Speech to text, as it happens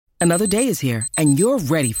Another day is here, and you're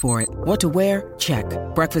ready for it. What to wear? Check.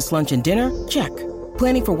 Breakfast, lunch, and dinner? Check.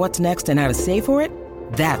 Planning for what's next and how to save for it?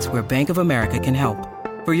 That's where Bank of America can help.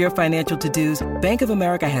 For your financial to-dos, Bank of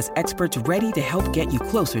America has experts ready to help get you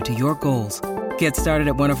closer to your goals. Get started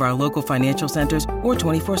at one of our local financial centers or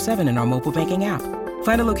 24/7 in our mobile banking app.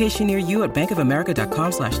 Find a location near you at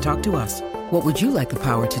bankofamerica.com/talktous. What would you like the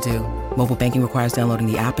power to do? Mobile banking requires downloading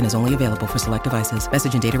the app and is only available for select devices.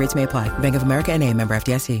 Message and data rates may apply. Bank of America N.A., member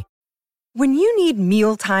FDIC. When you need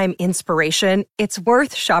mealtime inspiration, it's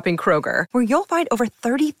worth shopping Kroger, where you'll find over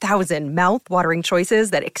 30,000 mouth-watering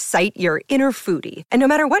choices that excite your inner foodie. And no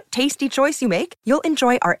matter what tasty choice you make, you'll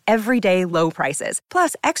enjoy our everyday low prices,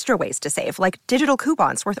 plus extra ways to save, like digital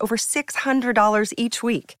coupons worth over $600 each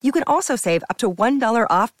week. You can also save up to $1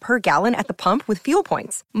 off per gallon at the pump with fuel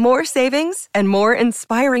points. More savings and more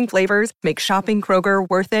inspiring flavors make shopping Kroger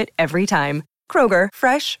worth it every time. Kroger,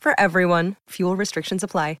 fresh for everyone. Fuel restrictions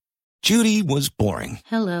apply. Judy was boring.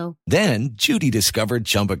 Hello. Then Judy discovered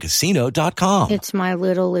ChumbaCasino.com. It's my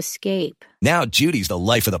little escape. Now Judy's the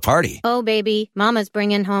life of the party. Oh, baby, mama's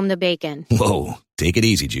bringing home the bacon. Whoa, take it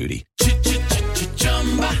easy, Judy.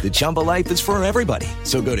 The Chumba life is for everybody.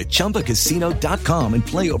 So go to ChumbaCasino.com and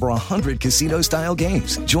play over 100 casino-style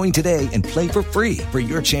games. Join today and play for free for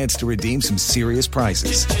your chance to redeem some serious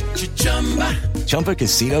prizes.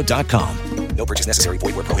 ChumbaCasino.com. No purchase necessary.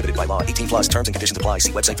 Void where prohibited by law. 18+ terms and conditions apply.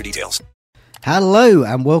 See website for details. Hello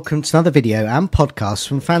and welcome to another video and podcast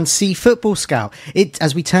from Fantasy Football Scout.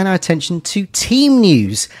 As we turn our attention to team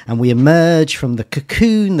news and we emerge from the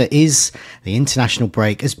cocoon that is the international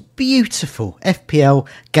break as beautiful FPL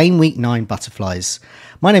Game Week 9 butterflies.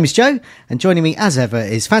 My name is Joe, and joining me as ever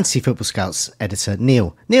is Fantasy Football Scout's editor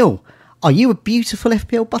Neil. Neil, are you a beautiful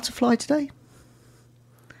FPL butterfly today?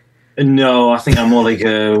 No, I think I'm more like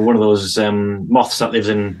one of those moths that lives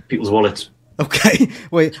in people's wallets. Okay,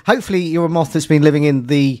 well, hopefully you're a moth that's been living in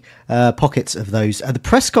the pockets of those the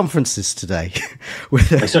press conferences today.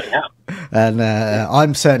 I certainly am. And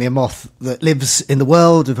I'm certainly a moth that lives in the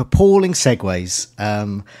world of appalling segues.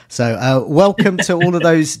 So welcome to all of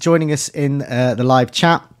those joining us in the live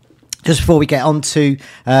chat. Just before we get on to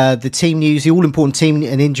the team news, the all-important team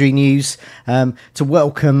and injury news, to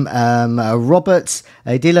welcome Robert,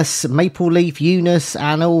 Adilas, Maple Leaf, Eunice,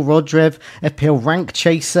 Anil, Rodrev, FPL Rank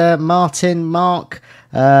Chaser, Martin, Mark,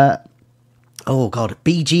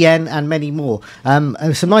 BGN, and many more. Some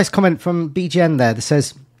nice comment from BGN there that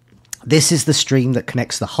says, "This is the stream that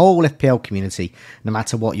connects the whole FPL community, no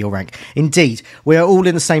matter what your rank." Indeed, we are all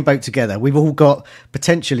in the same boat together. We've all got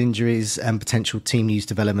potential injuries and potential team news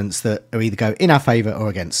developments that are either go in our favour or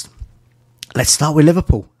against. Let's start with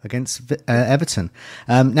Liverpool against Everton.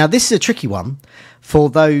 Now, this is a tricky one for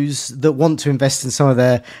those that want to invest in some of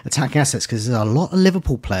their attacking assets, because there's a lot of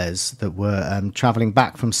Liverpool players that were travelling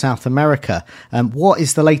back from South America. What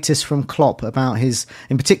is the latest from Klopp about his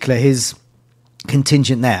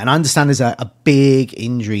contingent there? And I understand there's a big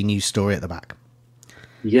injury news story at the back.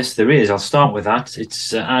 Yes, there is. I'll start with that.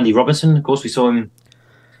 It's Andy Robertson. Of course, we saw him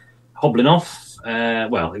hobbling off.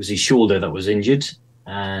 It was his shoulder that was injured,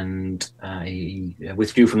 and he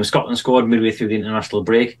withdrew from the Scotland squad midway through the international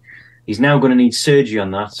break. He's now going to need surgery on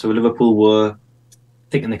that. So Liverpool were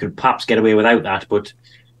thinking they could perhaps get away without that. But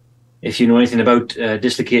if you know anything about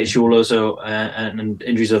dislocated shoulders and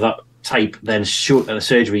injuries of that type, then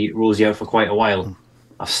surgery rules you out for quite a while.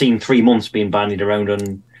 I've seen 3 months being bandied around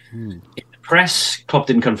in the press. Klopp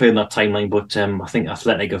didn't confirm that timeline, but I think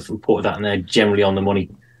Athletic have reported that, and they're generally on the money.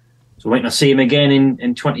 So we might not see him again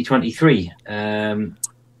in 2023.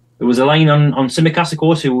 There was a line on Tsimikas, of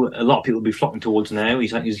course, who a lot of people will be flocking towards now.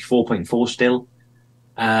 He's 4.4 still.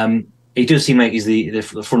 He does seem like he's the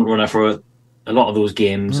front runner for a lot of those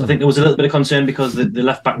games. I think there was a little bit of concern because the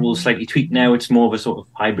left-back rule is slightly tweaked now. It's more of a sort of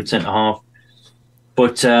hybrid centre-half.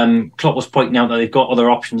 But Klopp was pointing out that they've got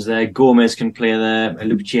other options there. Gomez can play there,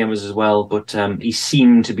 Luke Chambers as well. But he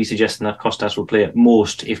seemed to be suggesting that Costas will play at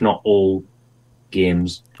most, if not all,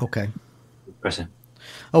 games. Okay. Impressive.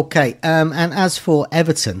 Okay, and as for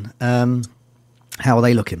Everton, how are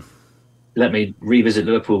they looking? Let me revisit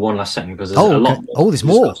Liverpool one last second, because there's a lot more. Oh, there's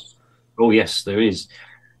more. Oh, yes, there is.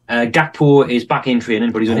 Gakpo is back in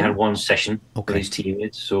training, but he's only had one session with his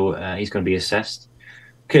teammates, so he's going to be assessed.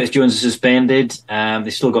 Curtis Jones is suspended.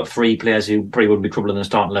 They've still got 3 players who probably wouldn't be trouble in the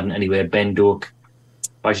starting 11 anyway. Ben Doak,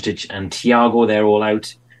 Bajcetic and Thiago, they're all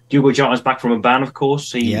out. Diogo Jota's back from a ban, of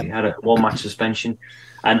course. He had a 1-match suspension.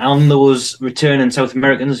 And on those returning South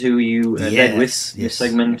Americans who you led with this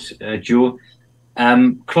segment, Joe,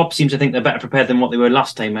 Klopp seems to think they're better prepared than what they were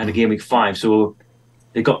last time. They had a game week 5, so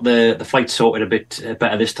they got the flight sorted a bit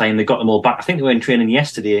better this time. They got them all back. I think they were in training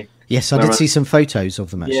yesterday. Yes, I did see some photos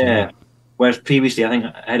of them, actually. Yeah. Whereas previously, I think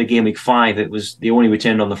ahead of Game Week 5, it was they only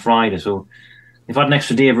returned on the Friday. So they've had an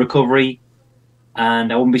extra day of recovery,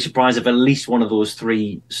 and I wouldn't be surprised if at least one of those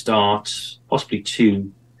 3 starts, possibly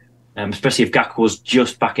 2, especially if Gakpo's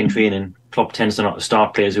just back in training. Klopp tends to not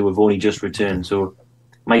start players who have only just returned. So it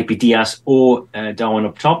might be Diaz or Darwin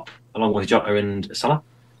up top, along with Jota and Salah.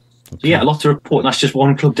 So yeah, a lot to report. That's just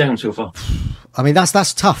one club down so far. I mean,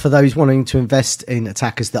 that's tough for those wanting to invest in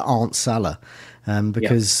attackers that aren't Salah,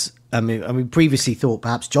 because I mean, previously thought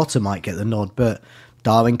perhaps Jota might get the nod, but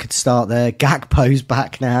Darwin could start there. Gakpo's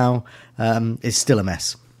back now. It's still a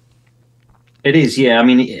mess. It is, yeah. I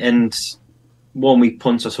mean, and 1 week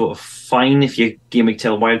punts are sort of fine if you game week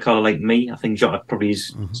tail wildcard like me. I think Jota probably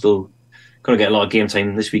is still going to get a lot of game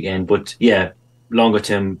time this weekend, but yeah, longer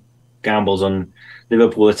term gambles on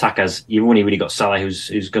Liverpool attackers. You've only really got Salah,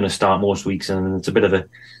 who's going to start most weeks, and it's a bit of a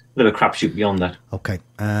crapshoot beyond that. Okay,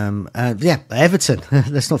 Everton.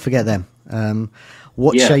 Let's not forget them.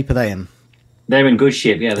 What shape are they in? They're in good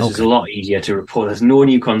shape. Yeah, this is a lot easier to report. There's no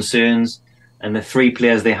new concerns, and the 3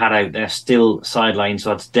 players they had out, they're still sidelined.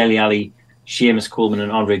 So that's Dele Alli, Seamus Coleman,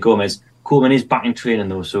 and Andre Gomez. Coleman is back in training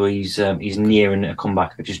though, so he's nearing a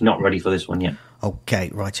comeback. But just not ready for this one yet. Okay,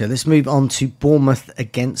 right. So let's move on to Bournemouth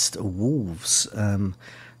against Wolves. We'll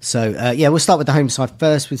start with the home side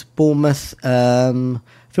first with Bournemouth.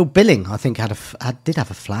 Phil Billing, I think, did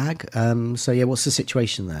have a flag. What's the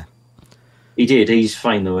situation there? He did. He's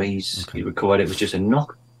fine though. He recovered. It was just a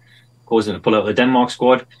knock, causing him to pull out the Denmark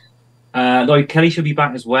squad. Lloyd Kelly should be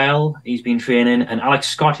back as well. He's been training, and Alex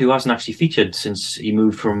Scott, who hasn't actually featured since he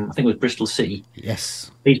moved from, I think it was Bristol City.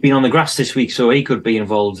 Yes, he's been on the grass this week, so he could be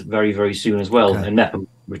involved very, very soon as well. Okay. And Nepham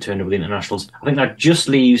returned with the internationals. I think that just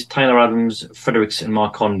leaves Tyler Adams, Fredericks, and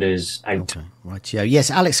Marcondes out. Okay. Right, yeah.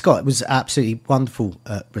 Yes, Alex Scott was absolutely wonderful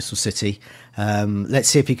at Bristol City. Let's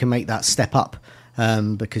see if he can make that step up,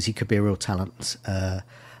 because he could be a real talent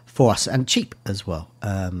for us, and cheap as well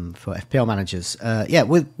for FPL managers.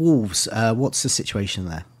 With Wolves, what's the situation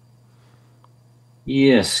there?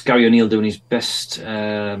 Yes, Gary O'Neill doing his best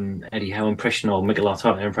Eddie Howe impression or Mikel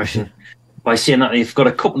Arteta impression by saying that they've got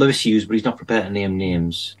a couple of issues, but he's not prepared to name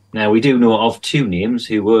names. Now, we do know of 2 names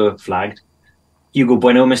who were flagged. Hugo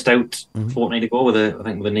Bueno missed out a fortnight ago with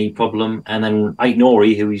a knee problem, and then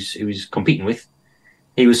Aït-Nouri, who he's competing with,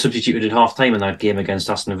 he was substituted at half-time in that game against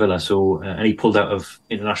Aston Villa, and he pulled out of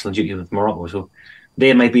international duty with Morocco. So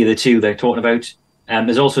they might be the 2 they're talking about.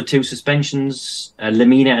 There's also 2 suspensions,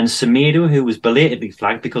 Lemina and Semedo, who was belatedly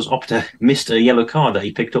flagged because Opta missed a yellow card that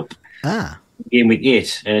he picked up in week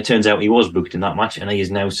 8. And it turns out he was booked in that match, and he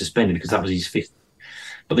is now suspended because that was his 5th.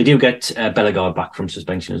 But they do get Bellegarde back from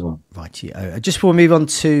suspension as well. Right. Just before we move on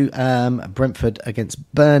to Brentford against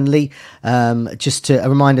Burnley, just a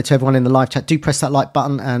reminder to everyone in the live chat, do press that like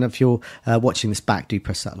button. And if you're watching this back, do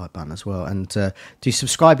press that like button as well. And do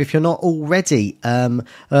subscribe if you're not already.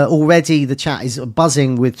 Already the chat is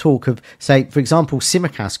buzzing with talk of, say, for example,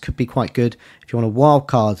 Simicast could be quite good if you want a wild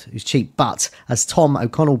card who's cheap. But as Tom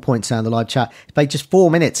O'Connell points out in the live chat, he played just 4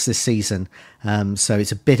 minutes this season. So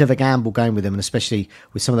it's a bit of a gamble going with him, and especially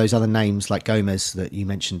with some of those other names like Gomez that you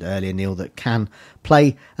mentioned earlier, Neil, that can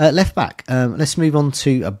play left back. Let's move on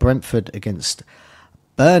to Brentford against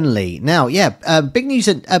Burnley. Now, big news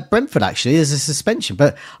at Brentford, actually. There's a suspension,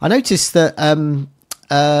 but I noticed that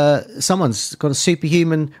someone's got a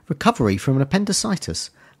superhuman recovery from an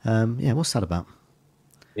appendicitis. What's that about?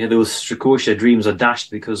 Yeah, those Strakosha dreams are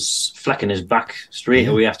dashed because Flecken is back straight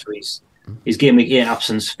away after his game week 8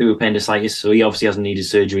 absence through appendicitis, so he obviously hasn't needed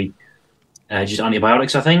surgery. Just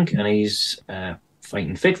antibiotics, I think, and he's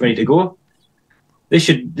fighting fit, ready to go. This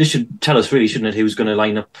should tell us, really, shouldn't it, who's going to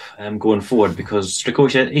line up going forward, because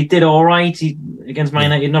Strakosha, he did all right against Man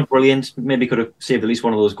United, not brilliant, maybe could have saved at least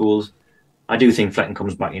one of those goals. I do think Flecken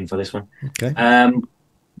comes back in for this one. Okay.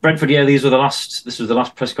 Brentford, this was the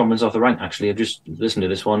last press conference off the rank, actually. I've just listened to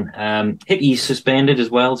this one. Hickey's suspended as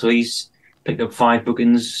well, so he's picked up 5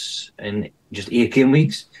 bookings in just 8 game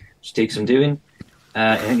weeks, which takes some doing.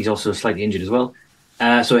 I think he's also slightly injured as well.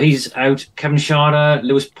 So he's out. Kevin Schade,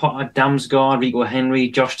 Lewis Potter, Damsgaard, Rico Henry,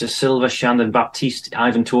 Josh Da Silva, Shandon Baptiste,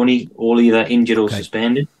 Ivan Toney, all either injured or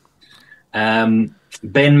suspended. Ben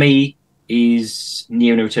Mee is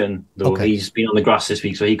near a return, though. Okay. He's been on the grass this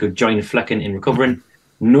week, so he could join Flecken in recovering.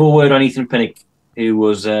 No word on Ethan Pinnock, who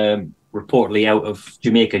was reportedly out of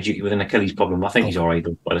Jamaica due to an Achilles problem. I think he's all right,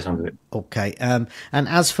 though, by the sound of it. Okay. And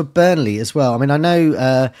as for Burnley as well, I mean, I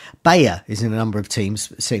know Bayer is in a number of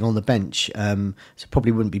teams sitting on the bench, so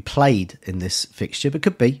probably wouldn't be played in this fixture, but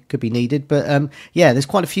could be needed. But there's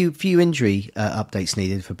quite a few injury updates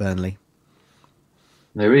needed for Burnley.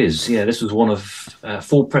 There is, yeah. This was one of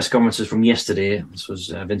 4 press conferences from yesterday. This was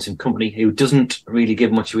Vincent Kompany, who doesn't really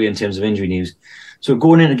give much away in terms of injury news. So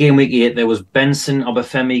going into game week 8, there was Benson,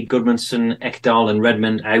 Obafemi, Goodmanson, Ekdal and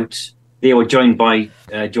Redmond out. They were joined by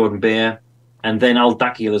Jordan Bear and then Al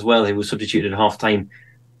Dakiel as well, who was substituted at half-time.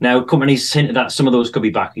 Now, Kompany's hinted that some of those could be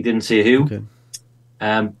back. He didn't say who. Okay.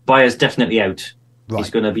 Bayer's definitely out. Right. He's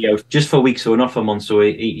going to be out just for a week, so not for a month, so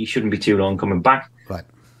he shouldn't be too long coming back. Right.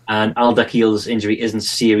 And Al Dakiel's injury isn't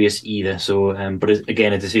serious either. So, but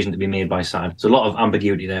again, a decision to be made by Sad. So a lot of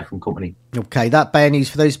ambiguity there from Kompany. Okay, that Bayer news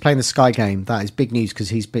for those playing the Sky game. That is big news because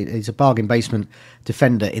he's a bargain basement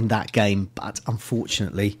defender in that game. But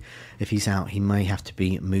unfortunately, if he's out, he may have to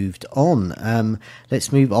be moved on.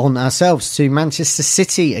 Let's move on ourselves to Manchester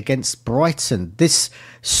City against Brighton. This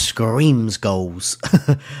screams goals.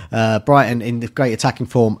 Brighton in the great attacking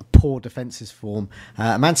form, poor defensive form.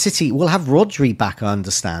 Man City will have Rodri back, I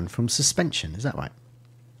understand, from suspension. Is that right?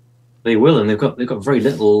 They will, and they've got very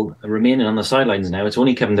little remaining on the sidelines now. It's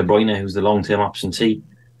only Kevin De Bruyne who's the long-term absentee,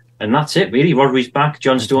 and that's it really. Rodri's back.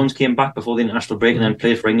 John Stones came back before the international break and then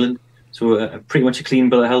played for England. So pretty much a clean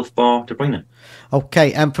bill of health bar De Bruyne.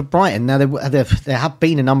 Okay, and for Brighton, now there have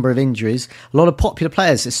been a number of injuries. A lot of popular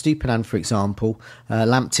players, Stupinan, for example.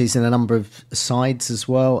 Lamptey's in a number of sides as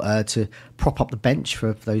well to prop up the bench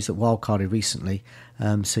for those that wildcarded recently.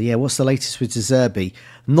 So, what's the latest with De Zerbi?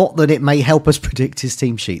 Not that it may help us predict his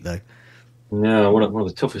team sheet, though. No, one of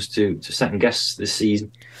the toughest to second-guess this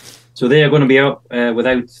season. So they are going to be out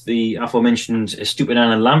without the aforementioned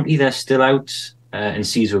Stupinan and Lamptey. They're still out. And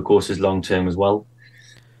Caesar, of course, is long-term as well.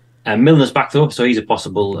 Milner's back, though, so he's a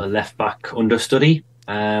possible left-back understudy.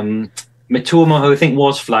 Mitoma, who I think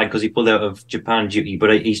was flagged because he pulled out of Japan duty,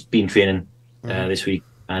 but he's been training this week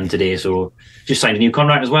and today, so just signed a new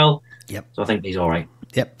contract as well. Yep. So I think he's all right.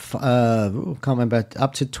 Yep. Can't remember.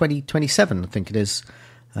 Up to 2027, I think it is.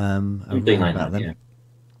 Something like that, them.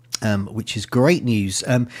 Yeah. Which is great news.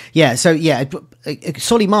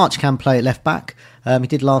 Solly March can play at left back. He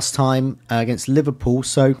did last time against Liverpool,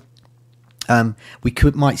 so we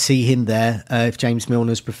might see him there if James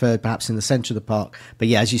Milner's preferred, perhaps in the centre of the park. But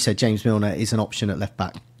yeah, as you said, James Milner is an option at left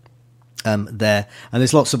back there, and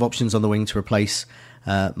there's lots of options on the wing to replace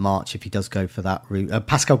March if he does go for that route.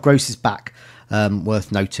 Pascal Gross is back,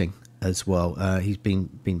 worth noting as well. He's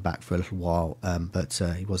been back for a little while, but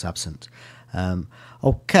he was absent.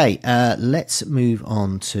 Let's move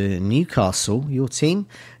on to Newcastle, your team,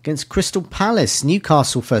 against Crystal Palace.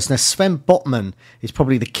 Newcastle first. Now, Sven Botman is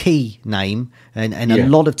probably the key name, and a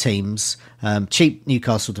lot of teams, cheap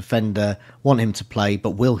Newcastle defender, want him to play,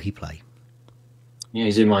 but will he play? Yeah,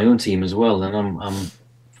 he's in my own team as well, and I'm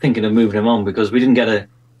thinking of moving him on because we didn't get a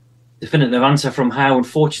definitive answer from Howe.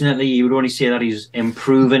 Unfortunately, you would only say that he's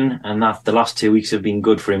improving and that the last 2 weeks have been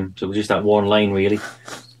good for him. So just that one line, really.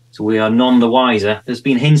 So we are none the wiser. There's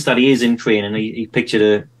been hints that he is in training. He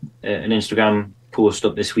pictured an Instagram post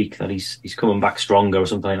up this week that he's coming back stronger or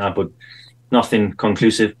something like that, but nothing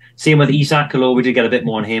conclusive. Same with Isak, although we did get a bit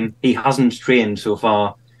more on him. He hasn't trained so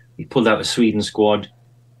far. He pulled out a Sweden squad,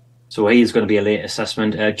 so he's going to be a late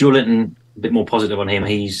assessment. Joe Linton, a bit more positive on him.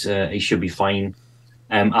 He should be fine.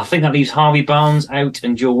 I think that leaves Harvey Barnes out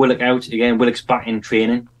and Joe Willock out. Again, Willock's back in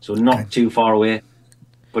training, so not too far away.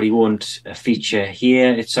 But he won't feature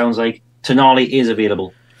here, it sounds like. Tonali is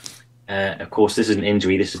available. Of course, this is an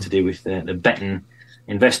injury. This is to do with the betting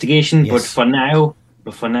investigation. Yes. But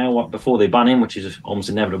for now, before they ban him, which is almost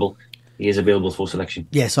inevitable, he is available for selection.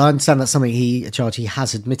 Yes, I understand that's something a charge he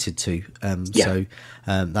has admitted to. So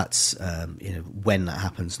that's when that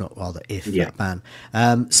happens, not rather if that ban.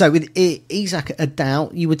 So with Isak a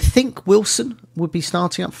doubt, you would think Wilson would be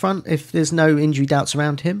starting up front if there's no injury doubts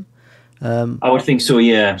around him. I would think so,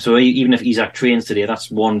 yeah. So even if Isak trains today,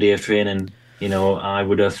 that's 1 day of training. I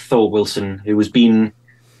would have thought Wilson, who was been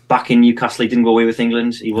back in Newcastle, he didn't go away with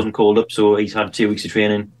England. He wasn't called up, so he's had 2 weeks of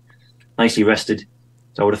training, nicely rested.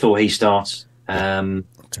 So I would have thought he starts. And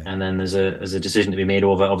then there's a decision to be made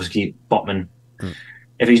over, obviously, Botman.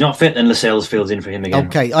 If he's not fit, then Lascelles fills in for him again.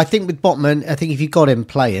 Okay, I think with Botman, if you got him,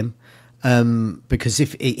 play him. Because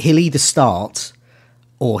he'll either start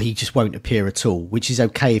or he just won't appear at all, which is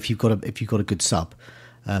okay if you've got a good sub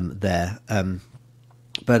there. It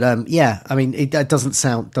doesn't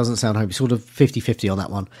sound hopeless. Sort of 50-50 on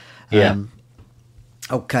that one.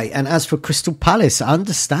 Okay, and as for Crystal Palace, I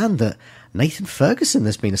understand that Nathan Ferguson,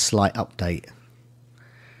 there's been a slight update.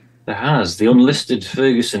 There has. The unlisted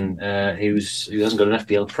Ferguson, who hasn't got an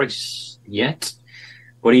FPL price yet,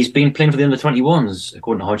 but he's been playing for the under-21s,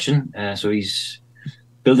 according to Hodgson. So he's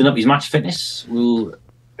building up his match fitness.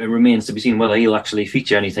 It remains to be seen whether he'll actually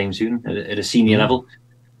feature anytime soon at a senior level.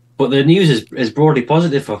 But the news is broadly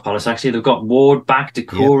positive for Palace, actually. They've got Ward back,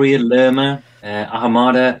 Decoria, Lerma,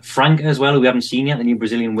 Ahamada, Franca as well, who we haven't seen yet, the new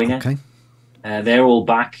Brazilian winger. Okay. They're all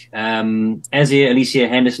back. Eze, Alicia,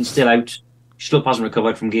 Henderson still out. Schlupp hasn't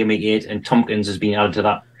recovered from game week 8, and Tompkins has been added to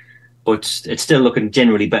that. But it's still looking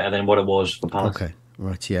generally better than what it was for Palace. Okay,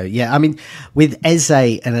 right, yeah. I mean, with Eze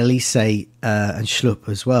and Elise and Schlupp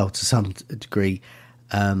as well, to some degree,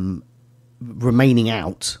 remaining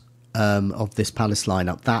out of this Palace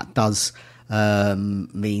lineup, that does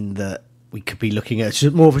mean that we could be looking at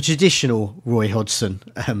more of a traditional Roy Hodgson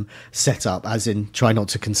setup, as in try not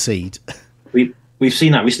to concede. We've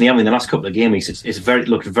seen that recently, haven't we? In the last couple of game weeks, it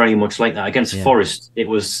looked very much like that. Against Forest, it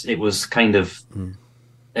was kind of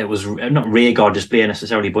it was not rearguard display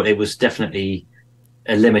necessarily, but it was definitely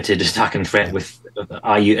a limited attacking threat with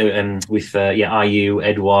Ayew,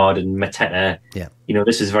 Edouard, and Mateta. Yeah,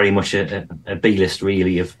 this is very much a B list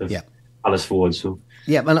really of Palace forwards. So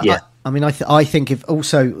I think if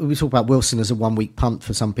also we talk about Wilson as a 1 week punt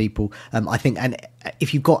for some people. I think, and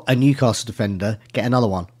if you've got a Newcastle defender, get another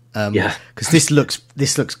one. Because this looks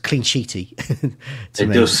clean sheety to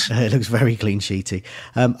me. Does. It looks very clean sheety.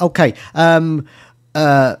 Okay.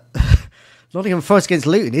 Nottingham Forest against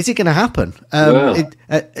Luton. Is it going to happen?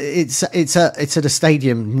 It's at a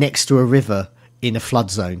stadium next to a river in a flood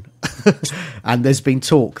zone, and there's been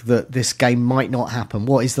talk that this game might not happen.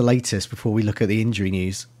 What is the latest before we look at the injury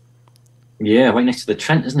news? Yeah, right next to the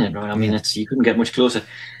Trent, isn't it? Right. I mean, you couldn't get much closer.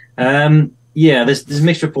 There's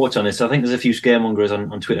mixed reports on this. I think there's a few scaremongers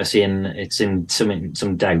on Twitter saying it's in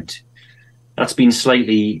some doubt. That's been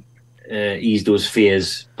slightly eased those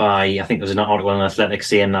fears by, I think there's an article on Athletic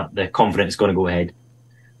saying that they're confident it's going to go ahead.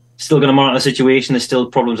 Still going to monitor the situation. There's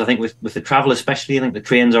still problems, I think, with the travel especially. I think the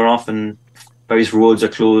trains are off and various roads are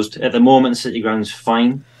closed. At the moment, the City Ground's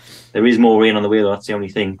fine. There is more rain on the way, though. That's the only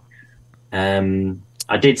thing.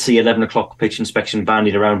 I did see 11 o'clock pitch inspection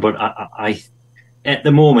bandied around, but I at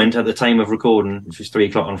the moment, at the time of recording, which was 3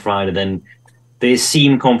 o'clock on Friday, then they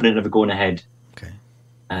seem confident of it going ahead. Okay.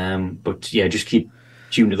 But yeah, just keep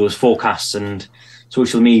tuned to those forecasts and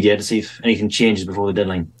social media to see if anything changes before the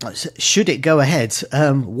deadline. Should it go ahead,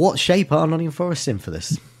 what shape are Nottingham Forest in for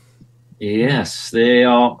this? Yes, they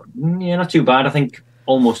are not too bad. I think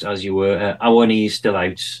almost as you were. Awani is still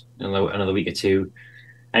out another week or two.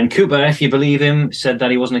 And Cooper, if you believe him, said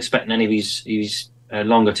that he wasn't expecting any of his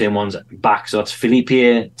longer term ones back. So that's Felipe,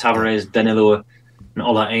 Tavares, Danilo, and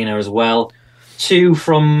Ola Aina as well. 2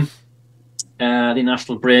 from the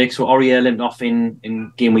national break. So Aurier limped off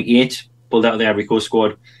in game week 8, pulled out of the Ivory Coast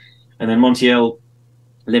squad. And then Montiel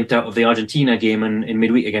limped out of the Argentina game in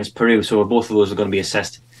midweek against Peru. So both of those are going to be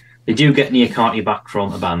assessed. They do get Niakate back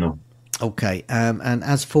from Aban though. Okay, and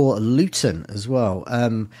as for Luton as well,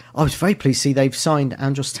 I was very pleased to see they've signed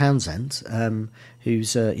Andros Townsend,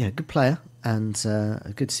 who's a good player, and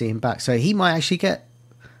good to see him back. So he might actually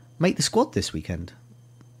make the squad this weekend.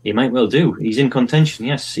 He might well do. He's in contention.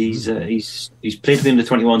 Yes, he's played within the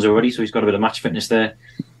 21s already, so he's got a bit of match fitness there.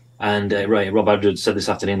 And Rob Aldred said this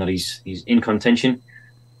afternoon that he's in contention.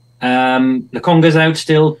 The Conga's out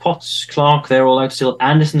still. Potts, Clark, they're all out still.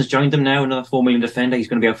 Anderson's joined them now, another 4 million defender. He's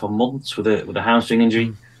going to be out for months with a hamstring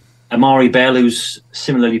injury. Amari Bell, who's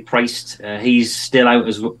similarly priced, he's still out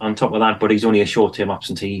on top of that, but he's only a short-term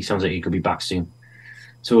absentee. He sounds like he could be back soon.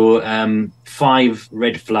 So 5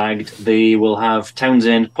 red flagged. They will have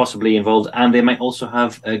Townsend possibly involved, and they might also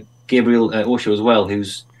have Gabriel Osho as well,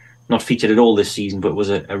 who's not featured at all this season, but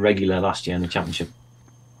was a regular last year in the Championship.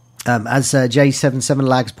 As J77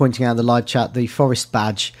 Lags pointing out in the live chat, the forest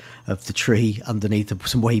badge of the tree underneath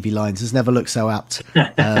some wavy lines has never looked so apt.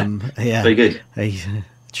 Very good. A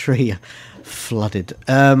tree flooded.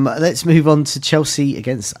 Let's move on to Chelsea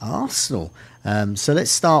against Arsenal. So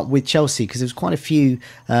let's start with Chelsea, because there's quite a few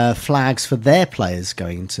flags for their players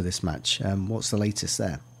going into this match. What's the latest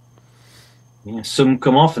there? Yeah, some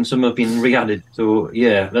come off and some have been re-added. So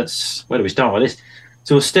where do we start with this?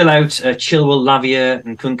 So still out, Chilwell, Lavia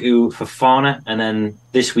and Kunku for Fana. And then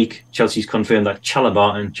this week, Chelsea's confirmed that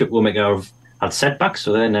Chalobah and Chukwuemeka have had setbacks,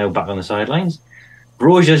 so they're now back on the sidelines.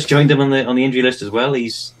 Broja's joined them on the injury list as well.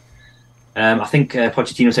 He's, I think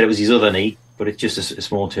Pochettino said it was his other knee, but it's just a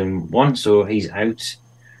small-term one, so he's out.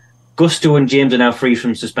 Gusto and James are now free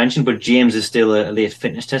from suspension, but James is still a late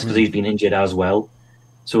fitness test because he's been injured as well.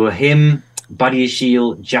 So him,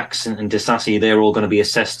 Badiashile, Jackson and Disasi, they're all going to be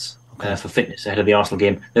assessed for fitness ahead of the Arsenal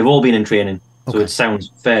game. They've all been in training, so it sounds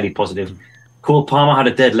fairly positive. Cole Palmer had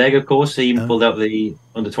a dead leg, of course. He pulled out the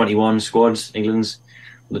under-21 squads, England's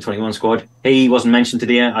under-21 squad. He wasn't mentioned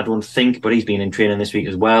today, I don't think, but he's been in training this week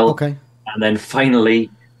as well. Okay. And then finally,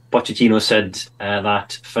 Pochettino said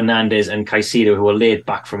that Fernandes and Caicedo, who are laid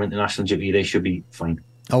back from international duty, they should be fine.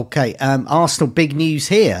 Okay, Arsenal, big news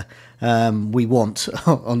here. We want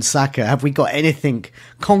on Saka. Have we got anything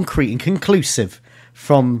concrete and conclusive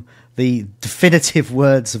from the definitive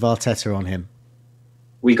words of Arteta on him?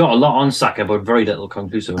 We got a lot on Saka, but very little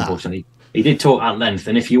conclusive, unfortunately. He did talk at length,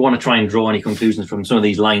 and if you want to try and draw any conclusions from some of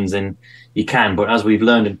these lines, then you can. But as we've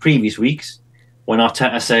learned in previous weeks, when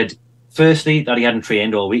Arteta said, firstly, that he hadn't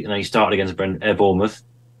trained all week, and then he started against Bournemouth,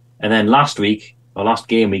 and then last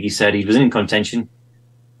game week, he said he was in contention,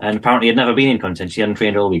 and apparently he'd never been in contention. He hadn't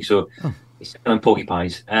trained all week, so he's selling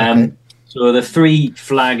porcupines. Okay. So the three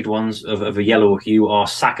flagged ones of a yellow hue are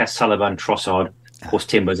Saka, Saliba, and Trossard. Of course,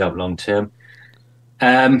 Timber's out long term.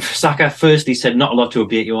 Saka firstly said not a lot to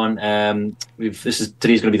update you on. Today's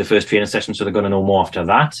going to be the first training session, so they're going to know more after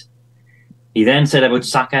that. He then said about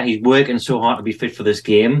Saka, he's working so hard to be fit for this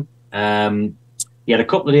game. He had a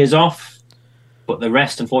couple of days off, but the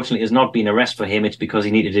rest, unfortunately, has not been a rest for him. It's because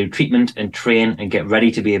he needed to do treatment and train and get ready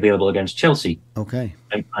to be available against Chelsea. Okay.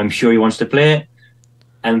 I'm sure he wants to play.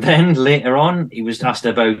 And then later on, he was asked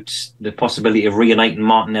about the possibility of reuniting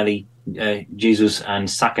Martinelli, Jesus and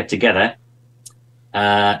Saka together.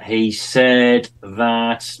 He said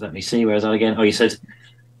that, let me see, where is that again? He said,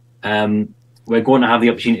 we're going to have the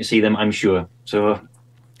opportunity to see them, I'm sure. So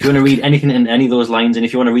if you want to read anything in any of those lines, and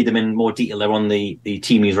if you want to read them in more detail, they're on the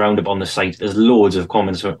Team News Roundup on the site. There's loads of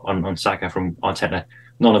comments on Saka from Arteta,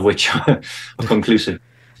 none of which are conclusive.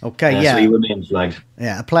 Okay, So he remains flagged.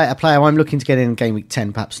 Yeah, a player I'm looking to get in Game Week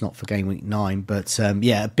 10, perhaps not for Game Week 9, but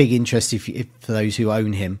a big interest if for those who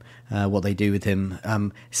own him, what they do with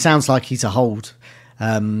him. Sounds like he's a hold.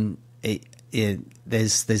 There's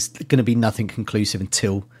going to be nothing conclusive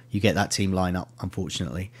until you get that team line up,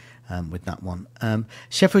 unfortunately, with that one.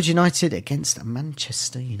 Sheffield United against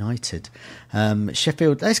Manchester United.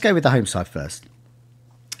 Sheffield, let's go with the home side first.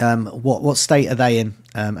 What state are they in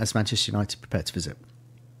as Manchester United prepare to visit?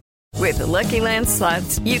 With the Lucky Land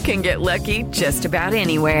Slots, you can get lucky just about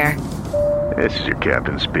anywhere. This is your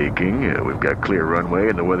captain speaking. We've got clear runway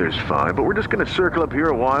and the weather's fine, but we're just going to circle up here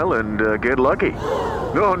a while and get lucky.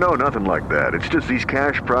 No, nothing like that. It's just these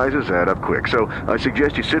cash prizes add up quick. So I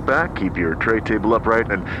suggest you sit back, keep your tray table upright,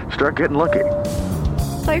 and start getting lucky.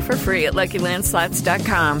 Play for free at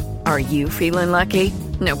LuckyLandSlots.com. Are you feeling lucky?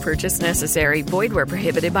 No purchase necessary. Void where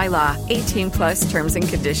prohibited by law. 18+ terms and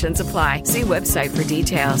conditions apply. See website for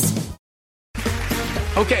details.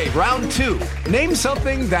 Okay, round two. Name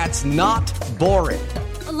something that's not boring.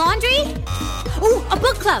 A laundry? Ooh, a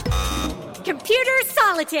book club. Computer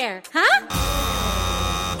solitaire,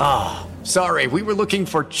 huh? Sorry, we were looking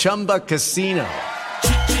for Chumba Casino.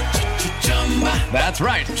 That's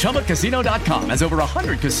right, ChumbaCasino.com has over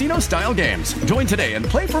 100 casino-style games. Join today and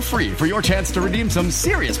play for free for your chance to redeem some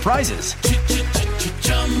serious prizes.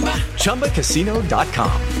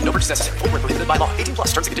 ChumbaCasino.com. No purchase necessary. Void where prohibited by law. 18+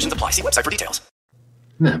 terms and conditions apply. See website for details.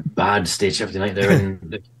 Bad state Sheffield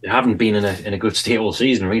United. They haven't been in a good state all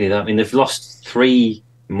season, really. I mean, they've lost 3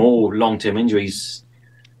 more long-term injuries,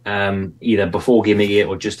 either before Game Week 8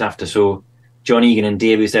 or just after. So John Egan and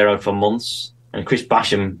Davies, they're out for months. And Chris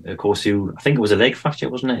Basham, of course, who I think it was a leg fracture,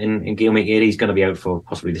 wasn't it, in Game Week 8? He's going to be out for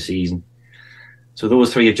possibly the season. So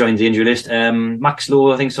those 3 have joined the injury list. Max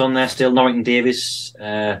Lowe, I think, is on there still. Norrington Davis.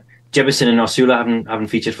 Jefferson and Osula haven't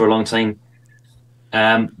featured for a long time.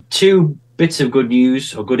 2 bits of good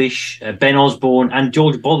news, or goodish. Ben Osborne and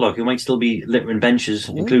George Baldock, who might still be littering benches,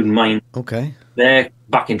 including mine. Okay. They're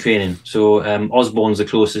back in training. So Osborne's the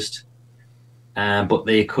closest. But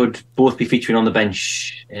they could both be featuring on the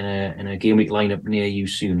bench in a game week lineup near you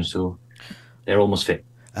soon, so they're almost fit.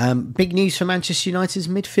 Big news for Manchester United's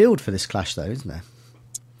midfield for this clash, though, isn't there?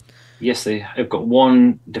 Yes, they have got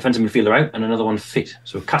one defensive midfielder out and another one fit.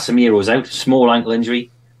 So Casemiro's out, small ankle injury.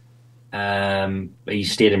 He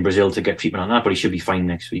stayed in Brazil to get treatment on that, but he should be fine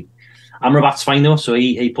next week. Amrabat's fine though, so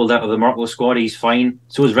he pulled out of the Morocco squad. He's fine.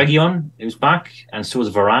 So is Reguilon, who's back, and so is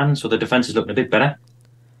Varane. So the defence is looking a bit better.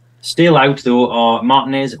 Still out, though, are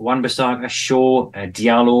Martinez, Wan-Bissaka, Shaw,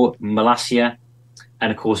 Diallo, Malacia,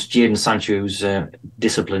 and, of course, Jadon Sancho, who's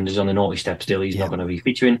disciplined, is on the naughty step still. He's not going to be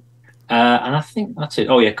featuring. And I think that's it.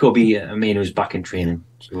 Oh, yeah, Kobe Mainoo's back in training.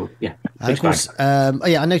 So, yeah. Of course,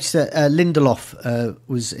 I noticed that Lindelof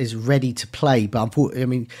is ready to play, but unfortunately, I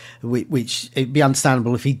mean, which it'd be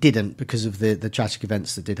understandable if he didn't because of the tragic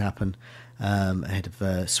events that did happen ahead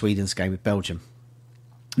of Sweden's game with Belgium.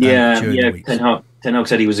 Ten Hag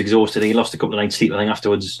said he was exhausted. He lost a couple of nights' sleep, I think,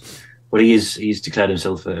 afterwards. But he's declared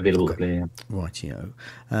himself available to play. Yeah. Rightio.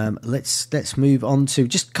 Let's move on to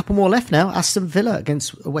just a couple more left now. Aston Villa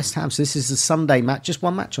against West Ham. So this is the Sunday match, just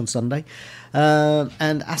one match on Sunday.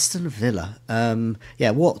 And Aston Villa,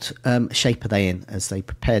 what shape are they in as they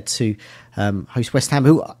prepare to host West Ham,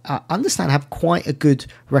 who I understand have quite a good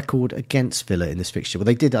record against Villa in this fixture. Well,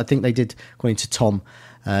 I think they did, according to Tom,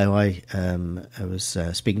 who I was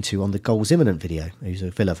speaking to on the Goals Imminent video. He's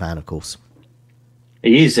a Villa fan, of course.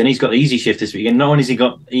 He is, and he's got the easy shift this weekend. Not only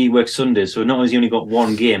has he works Sundays, so not only has he only got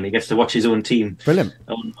one game, he gets to watch his own team. Brilliant.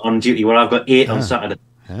 On duty, where I've got 8 on Saturday.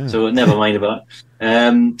 So never mind about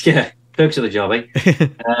that. Perks of the job,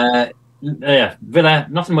 eh? Villa,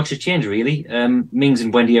 nothing much has changed really. Mings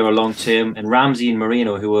and Buendia are long term, and Ramsey and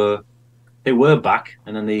Moreno, who were back,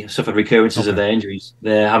 and then they suffered recurrences of their injuries.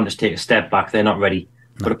 They're having to take a step back. They're not ready.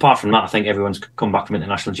 No. But apart from that, I think everyone's come back from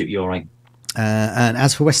international duty all right. And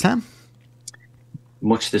as for West Ham?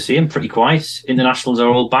 Much the same, pretty quiet. Internationals are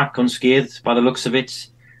all back unscathed by the looks of it.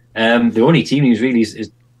 The only team news really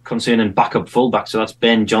is concerning backup fullback, so that's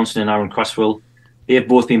Ben Johnson and Aaron Cresswell. They've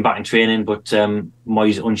both been back in training, but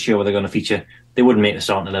Moyes unsure whether they're going to feature. They wouldn't make the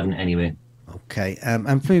starting 11 anyway. Okay, and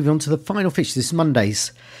moving on to the final fixture. This is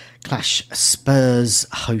Monday's clash. Spurs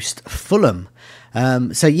host Fulham.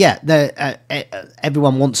 Everyone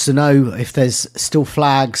wants to know if there's still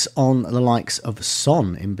flags on the likes of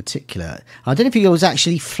Son in particular. I don't know if he was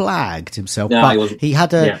actually flagged himself, but he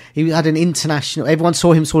had an international. Everyone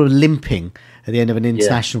saw him sort of limping at the end of an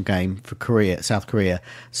international game for South Korea.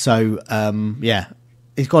 So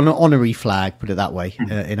he's got an honorary flag, put it that way,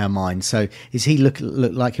 in our mind. So is he look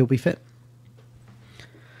like he'll be fit?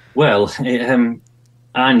 Well,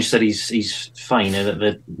 Ange said he's fine.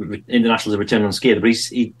 The internationals are returned unscathed, but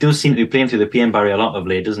he does seem to be playing through the PM barrier a lot of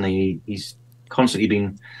late, doesn't he? He's constantly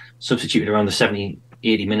been substituted around the 70,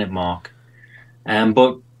 80-minute mark.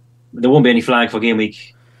 But there won't be any flag for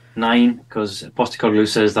Gameweek 9 because Postecoglou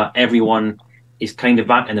says that everyone is kind of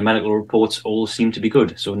back and the medical reports all seem to be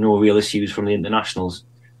good. So no real issues from the internationals.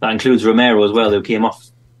 That includes Romero as well, who came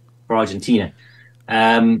off for Argentina.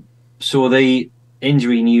 So the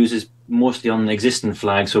injury news is mostly on the existing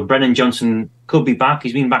flag. So Brennan Johnson could be back.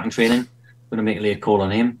 He's been back in training. I'm going to make a late call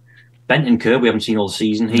on him. Bentancur, we haven't seen all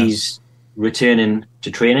season. No. He's returning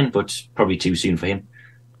to training, but probably too soon for him.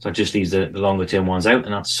 So it just leaves the longer term ones out,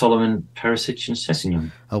 and that's Solomon, Perisic and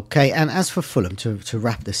Sessegnon. Okay, and as for Fulham, to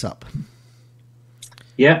wrap this up.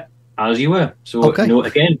 Yeah, as you were. So no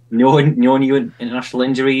new international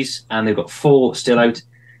injuries, and they've got 4 still out.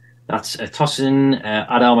 That's Tosin,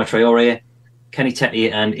 Adama Traore, Kenny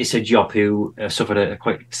Tete and Issa Diop, who suffered a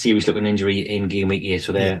quite serious-looking injury in Game Week 8,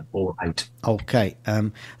 so they're all out. Okay,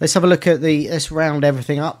 let's have a look at let's round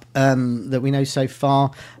everything up that we know so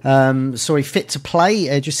far. Fit to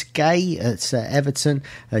play, just Gay at Everton,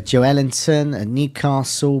 Joe Ellington at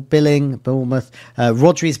Newcastle, Billing, Bournemouth.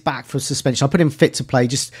 Rodri is back for suspension. I put him fit to play,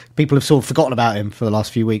 just people have sort of forgotten about him for the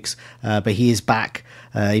last few weeks, but he is back.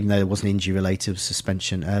 Even though there wasn't injury-related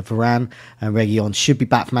suspension. Varane and Reguilon should be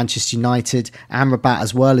back for Manchester United. Amrabat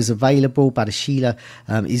as well is available. Badashila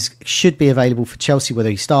should be available for Chelsea. Whether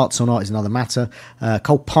he starts or not is another matter.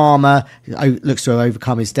 Cole Palmer looks to have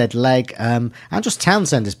overcome his dead leg. Andros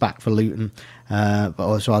Townsend is back for Luton. But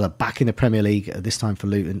was rather back in the Premier League this time for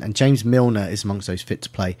Luton. And James Milner is amongst those fit to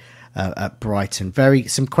play at Brighton.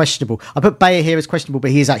 Some questionable. I put Bayer here as questionable,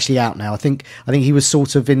 but he is actually out now. I think he was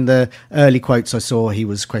sort of in the early quotes I saw he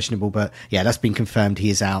was questionable, but yeah, that's been confirmed. He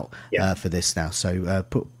is out for this now. So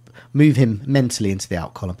move him mentally into the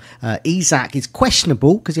out column. Isak is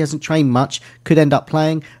questionable because he hasn't trained much. Could end up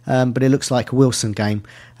playing, but it looks like a Wilson game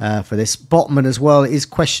for this. Botman as well is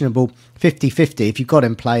questionable. 50-50. If you've got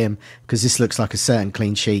him, play him because this looks like a certain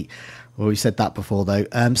clean sheet. Well, we said that before, though.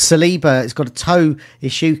 Saliba has got a toe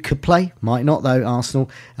issue. Could play. Might not, though,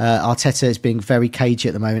 Arsenal. Arteta is being very cagey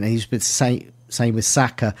at the moment. And he's been same with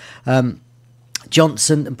Saka. Brennan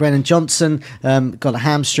Johnson, got a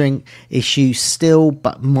hamstring issue still,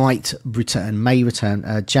 but may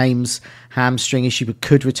return. James, hamstring issue, but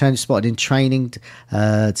could return. Spotted in training.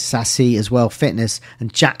 Sassy as well, fitness.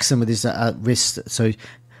 And Jackson with his wrist. So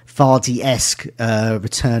Vardy-esque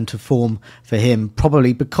return to form for him,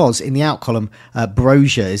 probably because in the out column,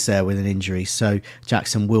 Brozier is there with an injury, so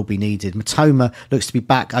Jackson will be needed. Matoma looks to be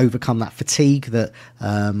back, overcome that fatigue that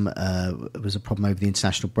was a problem over the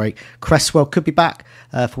international break. Cresswell could be back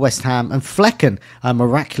for West Ham, and Flecken, a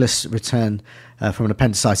miraculous return from an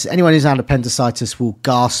appendicitis. Anyone who's had appendicitis will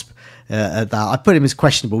gasp at that. I put him as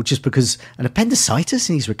questionable just because an appendicitis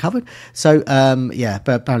and he's recovered. So,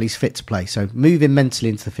 but apparently he's fit to play. So move him mentally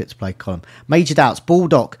into the fit to play column. Major doubts,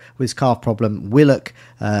 Baldock with his calf problem, Willock,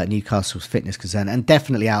 Newcastle's fitness concern, and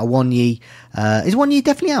definitely out. Wonyi, is Wonyi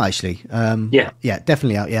definitely out actually? Yeah,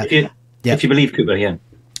 definitely out, yeah. If you believe Cooper, yeah.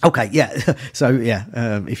 Okay, yeah. So,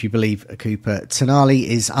 if you believe Cooper. Tonali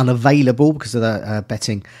is unavailable because of the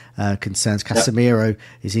betting concerns. Casemiro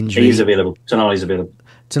is injured. He is available. Tonali's available.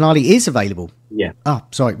 Tonali is available. Yeah. Oh,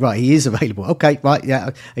 sorry. Right, he is available. Okay, right.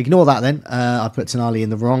 Yeah, ignore that then. I put Tonali in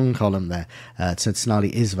the wrong column there. So Tonali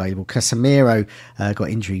is available. Casemiro got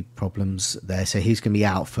injury problems there, so he's going to be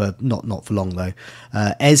out for not for long though.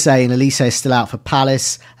 Eze and Elise is still out for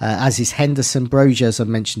Palace, as is Henderson. Broja, as I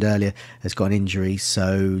mentioned earlier, has got an injury,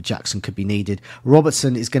 so Jackson could be needed.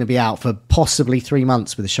 Robertson is going to be out for possibly 3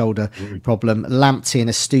 months with a shoulder problem. Lamptey and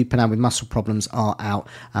Estupiñán with muscle problems are out,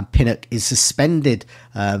 and Pinnock is suspended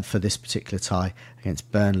for this particular tie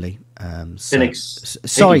against Burnley. Not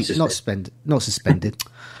suspended.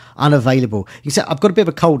 Unavailable. You can say I've got a bit of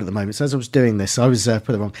a cold at the moment, so as I was doing this, I was put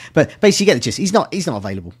it wrong. But basically, you get the gist. He's not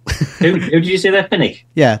available. Who did you say there? Pinnock.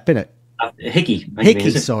 Yeah, Pinnock. Hickey.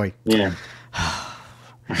 Sorry. Yeah.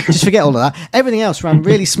 Just forget all of that. Everything else ran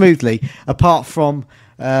really smoothly, apart from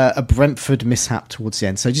a Brentford mishap towards the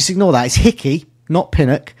end. So just ignore that. It's Hickey, not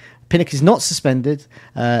Pinnock. Pinnock is not suspended.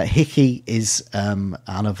 Hickey is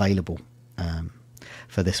unavailable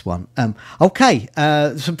for this one. Okay,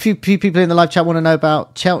 some few people in the live chat want to know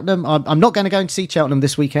about Cheltenham. I'm not going to go and see Cheltenham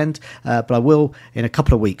this weekend, but I will in a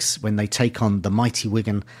couple of weeks when they take on the mighty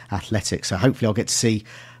Wigan Athletic. So hopefully I'll get to see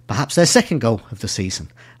perhaps their second goal of the season,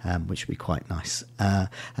 which would be quite nice.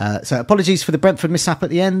 So apologies for the Brentford mishap at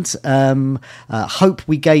the end. Hope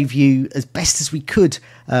we gave you as best as we could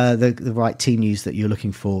the right team news that you're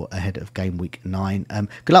looking for ahead of Game Week 9.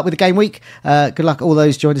 Good luck with the Game Week. Good luck all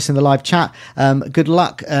those joined us in the live chat. Good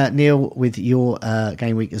luck, Neil, with your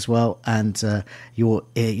Game Week as well, and your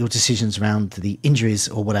decisions around the injuries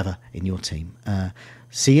or whatever in your team.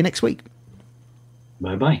 See you next week.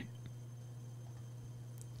 Bye-bye.